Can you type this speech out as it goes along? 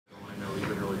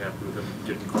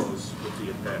getting close with the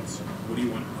at-bats. What do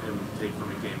you want him to take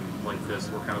from a game like this?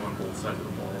 We're kind of on both sides of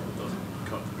the ball. It doesn't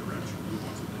cut the direction he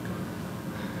wants it to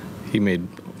cut. He made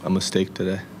a mistake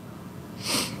today.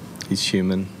 He's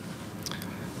human.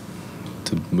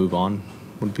 To move on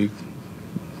would be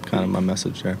kind of my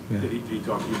message there. Yeah. Did he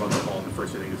talk to you about the ball in the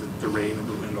first inning? Is it the rain and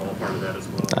the wind all part of that as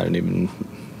well? I didn't even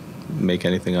make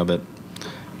anything of it.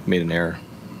 He made an error.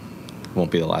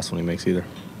 Won't be the last one he makes either.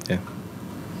 Yeah.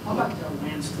 How about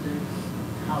Lance today?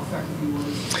 How effective he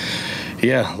was?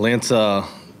 Yeah, Lance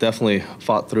definitely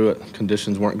fought through it.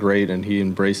 Conditions weren't great, and he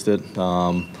embraced it.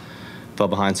 Fell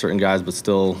behind certain guys, but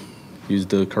still used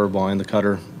the curveball and the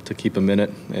cutter to keep him in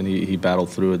it, and he battled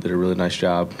through it, did a really nice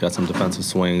job, got some defensive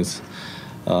swings.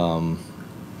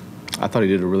 I thought he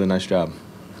did a really nice job.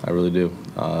 I really do.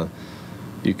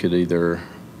 You could either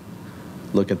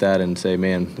look at that and say,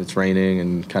 man, it's raining,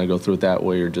 and kind of go through it that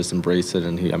way, or just embrace it.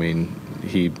 And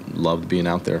he loved being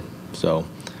out there. So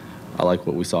I like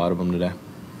what we saw out of him today.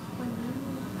 When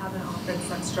you have an offense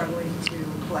that's struggling to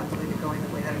collectively get going the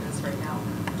way that it is right now,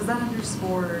 does that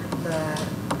underscore the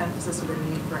emphasis or the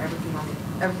need for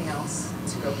everything else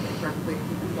to go play perfectly and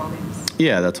keep it going?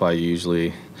 Yeah, that's why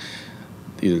usually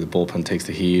either the bullpen takes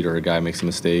the heat or a guy makes a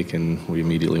mistake, and we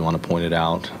immediately want to point it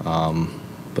out.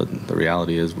 But the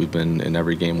reality is we've been in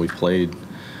every game we've played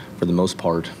for the most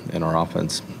part, and our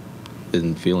offense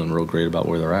isn't feeling real great about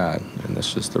where they're at, and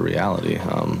that's just the reality.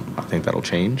 I think that'll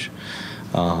change.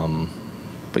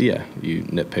 But yeah, you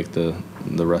nitpick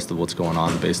the rest of what's going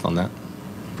on based on that.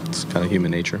 It's kind of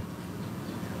human nature.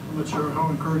 I'm not sure how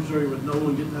encouraged are you with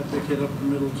Nolan getting that big hit up the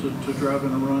middle to drive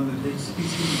in a run, and he's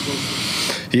getting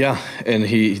closer. Yeah, and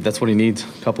that's what he needs,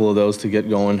 a couple of those to get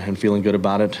going and feeling good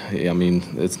about it. I mean,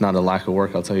 it's not a lack of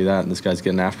work, I'll tell you that. This guy's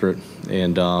getting after it,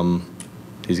 and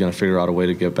he's going to figure out a way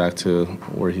to get back to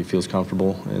where he feels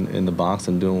comfortable in the box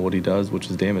and doing what he does, which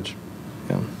is damage.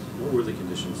 Yeah. What were the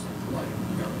conditions like?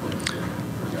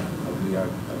 I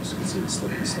obviously could see the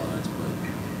slip and slides,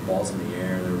 but balls in the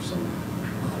air, there were some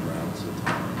rounds at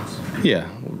times. Yeah,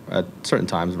 at certain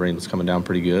times the rain was coming down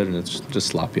pretty good, and it's just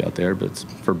sloppy out there, but it's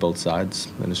for both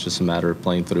sides, and it's just a matter of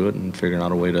playing through it and figuring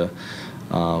out a way to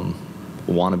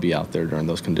want to be out there during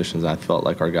those conditions. I felt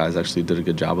like our guys actually did a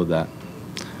good job of that.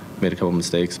 Made a couple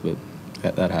mistakes, but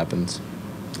that happens.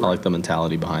 I like the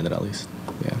mentality behind it, at least.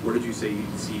 Yeah. Where did you say you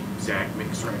see Zach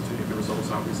make strides to get the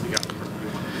results? Obviously got the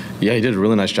Yeah, he did a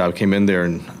really nice job. Came in there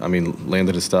and, I mean,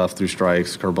 landed his stuff, threw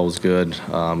strikes, curveball was good,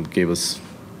 gave us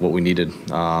what we needed.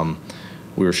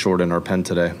 We were short in our pen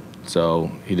today,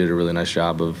 so he did a really nice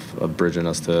job of bridging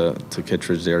us to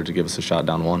Kittredge there to give us a shot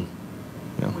down one.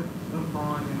 Yeah. With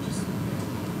Vaughn and just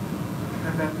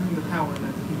the power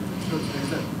that he showed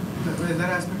today, is that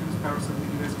aspect of his power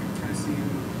something you guys can kind of see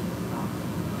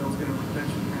that was going to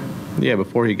potentially have? Yeah,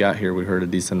 before he got here, we heard a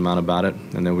decent amount about it,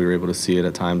 and then we were able to see it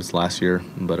at times last year.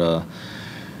 But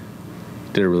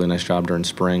did a really nice job during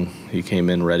spring. He came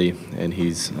in ready, and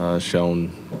he's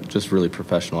shown just really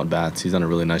professional at bats. He's done a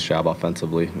really nice job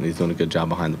offensively, and he's doing a good job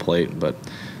behind the plate. But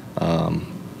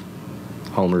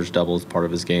homers, doubles, part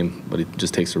of his game, but he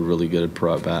just takes a really good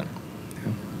pro at bat.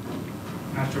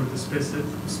 Not sure what the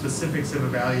specifics of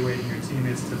evaluating your team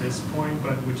is to this point,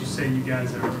 but would you say you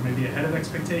guys are maybe ahead of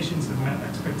expectations, have met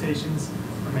expectations,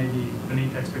 or maybe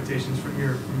beneath expectations from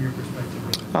your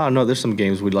perspective? No, there's some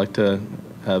games we'd like to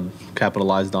have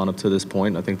capitalized on up to this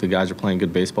point. I think the guys are playing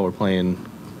good baseball. We're playing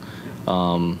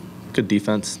good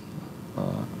defense.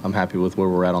 I'm happy with where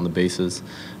we're at on the bases.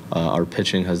 Our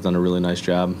pitching has done a really nice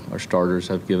job. Our starters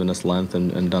have given us length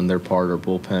and done their part. Our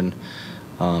bullpen,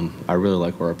 I really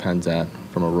like where our pen's at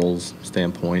from a roles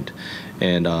standpoint.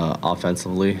 And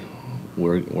offensively,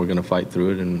 we're going to fight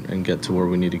through it and get to where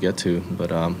we need to get to. But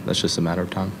that's just a matter of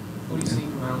time. What are you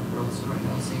seeing around Burleson right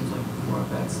now? It seems like more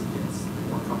at-bats against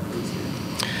more companies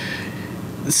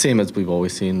here. The same as we've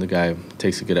always seen. The guy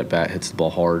takes a good at-bat, hits the ball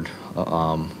hard.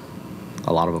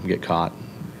 A lot of them get caught.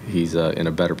 He's in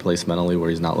a better place mentally where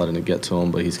he's not letting it get to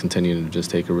him, but he's continuing to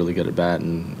just take a really good at-bat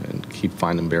and keep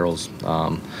finding barrels.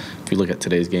 If you look at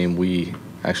today's game, we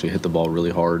actually hit the ball really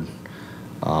hard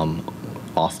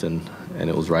often, and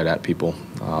it was right at people.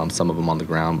 Some of them on the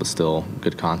ground, but still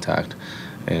good contact.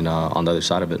 And on the other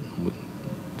side of it,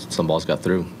 some balls got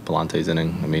through. Palante's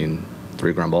inning, I mean,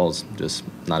 3 ground balls, just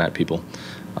not at people.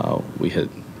 We hit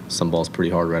some balls pretty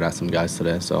hard right at some guys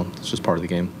today, so it's just part of the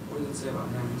game. What does it say about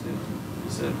him, too? You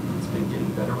said he's been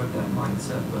getting better with that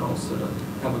mindset, but also to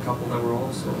have a couple that were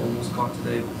also almost caught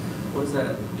today. What does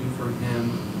that do for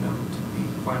him, to be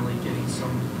finally getting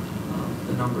some,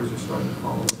 the numbers are starting to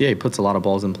follow? Yeah, he puts a lot of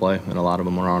balls in play, and a lot of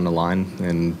them are on the line,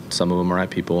 and some of them are at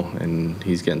people, and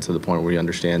he's getting to the point where he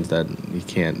understands that he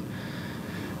can't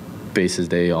base his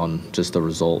day on just the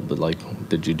result, but like,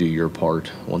 did you do your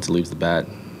part? Once it leaves the bat,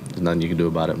 there's nothing you can do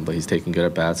about it. But he's taking good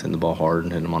at bats, hitting the ball hard,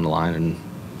 and hitting them on the line, and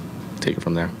take it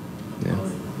from there. Yeah.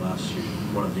 Last year,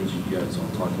 one of the things you guys all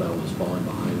talked about was falling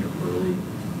behind early,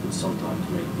 and sometimes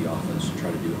make the offense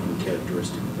try to do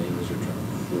uncharacteristic things or try to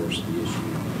force the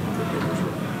issue. The hitters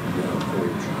were before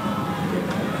you're trying to get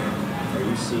that back. Are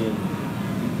you seeing,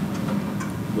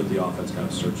 with the offense kind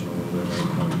of searching a little bit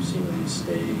right now, are you seeing these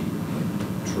stay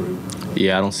true?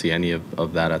 Yeah, I don't see any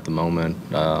of that at the moment.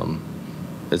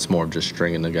 It's more of just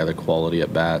stringing together quality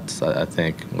at bats. I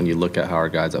think when you look at how our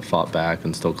guys have fought back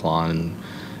and still clawing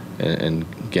and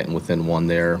getting within one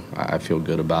there, I feel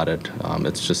good about it.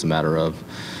 It's just a matter of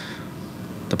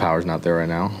the power's not there right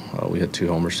now. We hit 2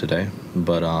 homers today,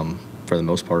 but for the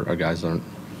most part, our guys aren't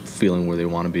feeling where they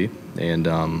want to be, and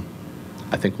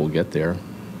I think we'll get there.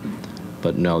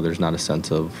 But no, there's not a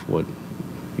sense of what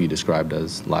you described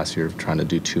as last year, trying to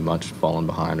do too much, falling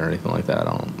behind or anything like that.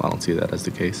 I don't see that as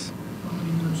the case.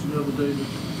 You mentioned the other day that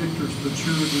Victor's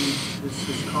maturity,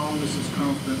 his calmness, his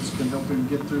confidence can help him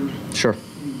get through Sure.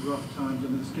 any rough times.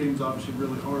 And this game's obviously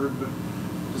really hard, but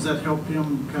does that help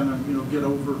him kind of, get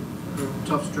over the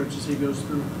tough stretches he goes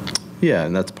through? Yeah,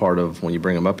 and that's part of when you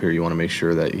bring him up here, you want to make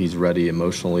sure that he's ready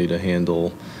emotionally to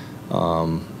handle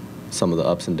some of the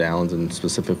ups and downs, and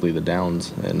specifically the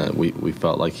downs. And we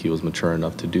felt like he was mature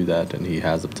enough to do that, and he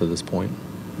has up to this point.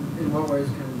 In what ways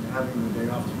can having the day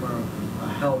off tomorrow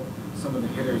help some of the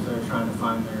hitters that are trying to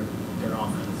find their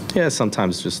offense? Yeah,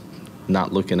 sometimes just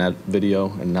not looking at video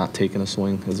and not taking a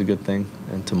swing is a good thing.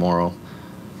 And tomorrow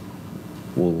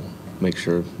we'll make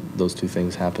sure those 2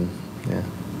 things happen. Yeah.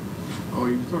 Oh,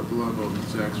 you talked a lot about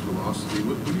Zach's velocity.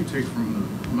 What do you take from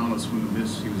the amount of swing and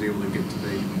miss he was able to get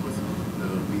today, even with the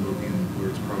velo being where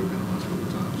it's probably been the last couple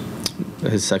of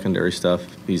times? His secondary stuff,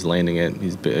 he's landing it.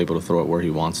 He's able to throw it where he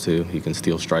wants to. He can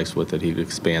steal strikes with it. He can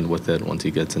expand with it once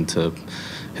he gets into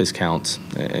his counts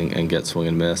and get swing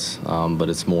and miss. But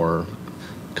it's more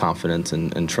confidence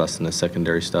and trust in the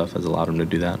secondary stuff has allowed him to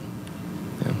do that.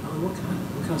 Yeah. What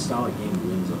kind of style of game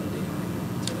wins on a day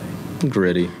like today?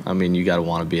 Gritty. I mean, you got to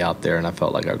want to be out there, and I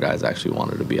felt like our guys actually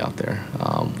wanted to be out there.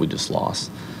 We just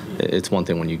lost. It's one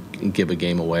thing when you give a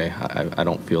game away. I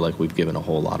don't feel like we've given a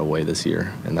whole lot away this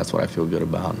year, and that's what I feel good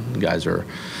about. The guys are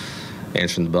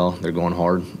answering the bell. They're going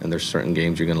hard, and there's certain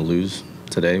games you're going to lose.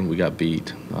 Today, we got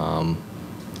beat.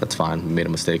 That's fine. We made a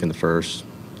mistake in the first.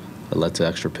 It led to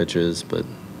extra pitches, but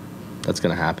that's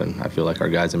going to happen. I feel like our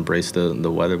guys embraced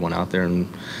the weather, went out there and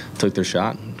took their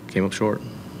shot, came up short.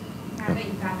 Now that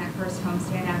you've gotten that first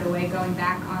homestand out of the way, going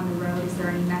back on the road, is there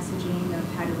any messaging of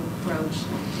how to approach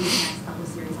these next couple of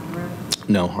series on the road?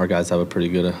 No, our guys have a pretty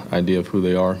good idea of who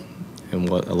they are and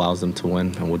what allows them to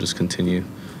win, and we'll just continue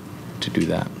to do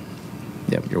that.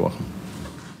 Yep, you're welcome.